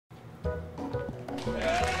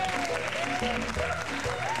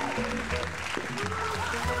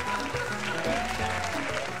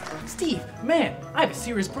Steve, man, I have a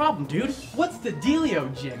serious problem, dude. What's the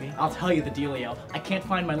dealio, Jimmy? I'll tell you the dealio. I can't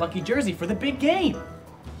find my lucky jersey for the big game.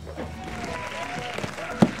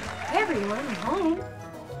 Hey everyone, I'm home.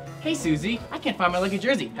 Hey, Susie, I can't find my lucky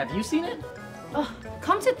jersey. Have you seen it?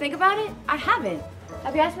 Come to think about it, I haven't.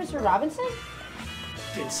 Have you asked Mr. Robinson?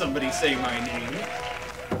 Did somebody say my name?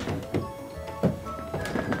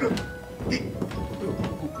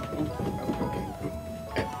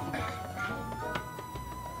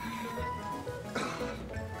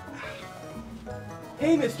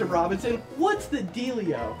 Hey, Mr. Robinson, what's the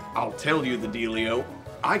dealio? I'll tell you the dealio.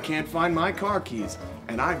 I can't find my car keys,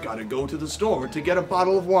 and I've got to go to the store to get a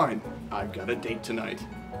bottle of wine. I've got a date tonight.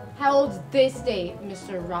 How old's this date,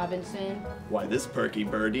 Mr. Robinson? Why, this perky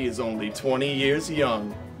birdie is only 20 years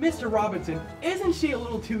young. Mr. Robinson, isn't she a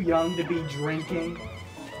little too young to be drinking?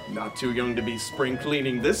 Not too young to be spring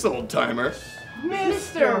cleaning this old timer.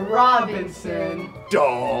 Mr. Robinson!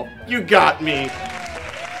 Doll, you got me.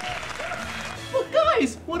 Well,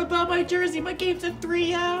 guys, what about my jersey? My game's in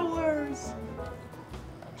 3 hours.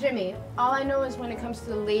 Jimmy, all I know is when it comes to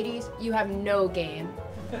the ladies, you have no game.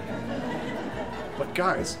 But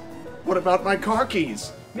guys, what about my car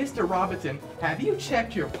keys? Mr. Robinson, have you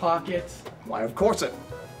checked your pockets? Why, of course it.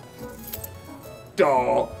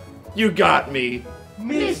 Doll, you got me.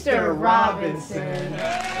 Mr. Robinson!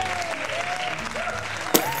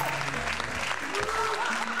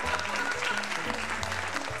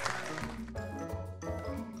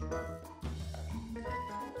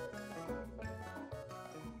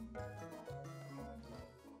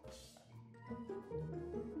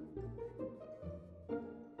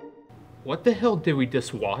 What the hell did we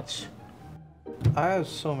just watch? I have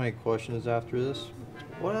so many questions after this.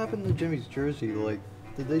 What happened to Jimmy's jersey? Like,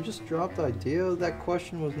 did they just drop the idea? That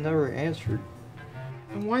question was never answered.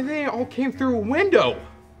 And why they all came through a window?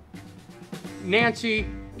 Nancy,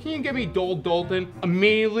 can you get me Dalton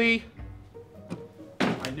immediately?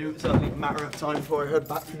 I knew it was only a matter of time before I heard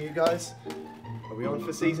back from you guys. Are we on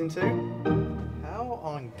for season 2? How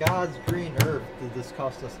on God's green earth did this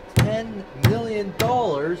cost us $10 million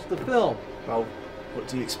to film? Well, what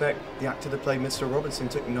do you expect? The actor that played Mr. Robinson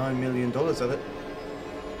took $9 million of it.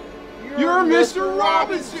 You're Mr.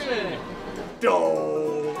 Robinson!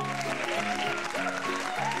 Oh!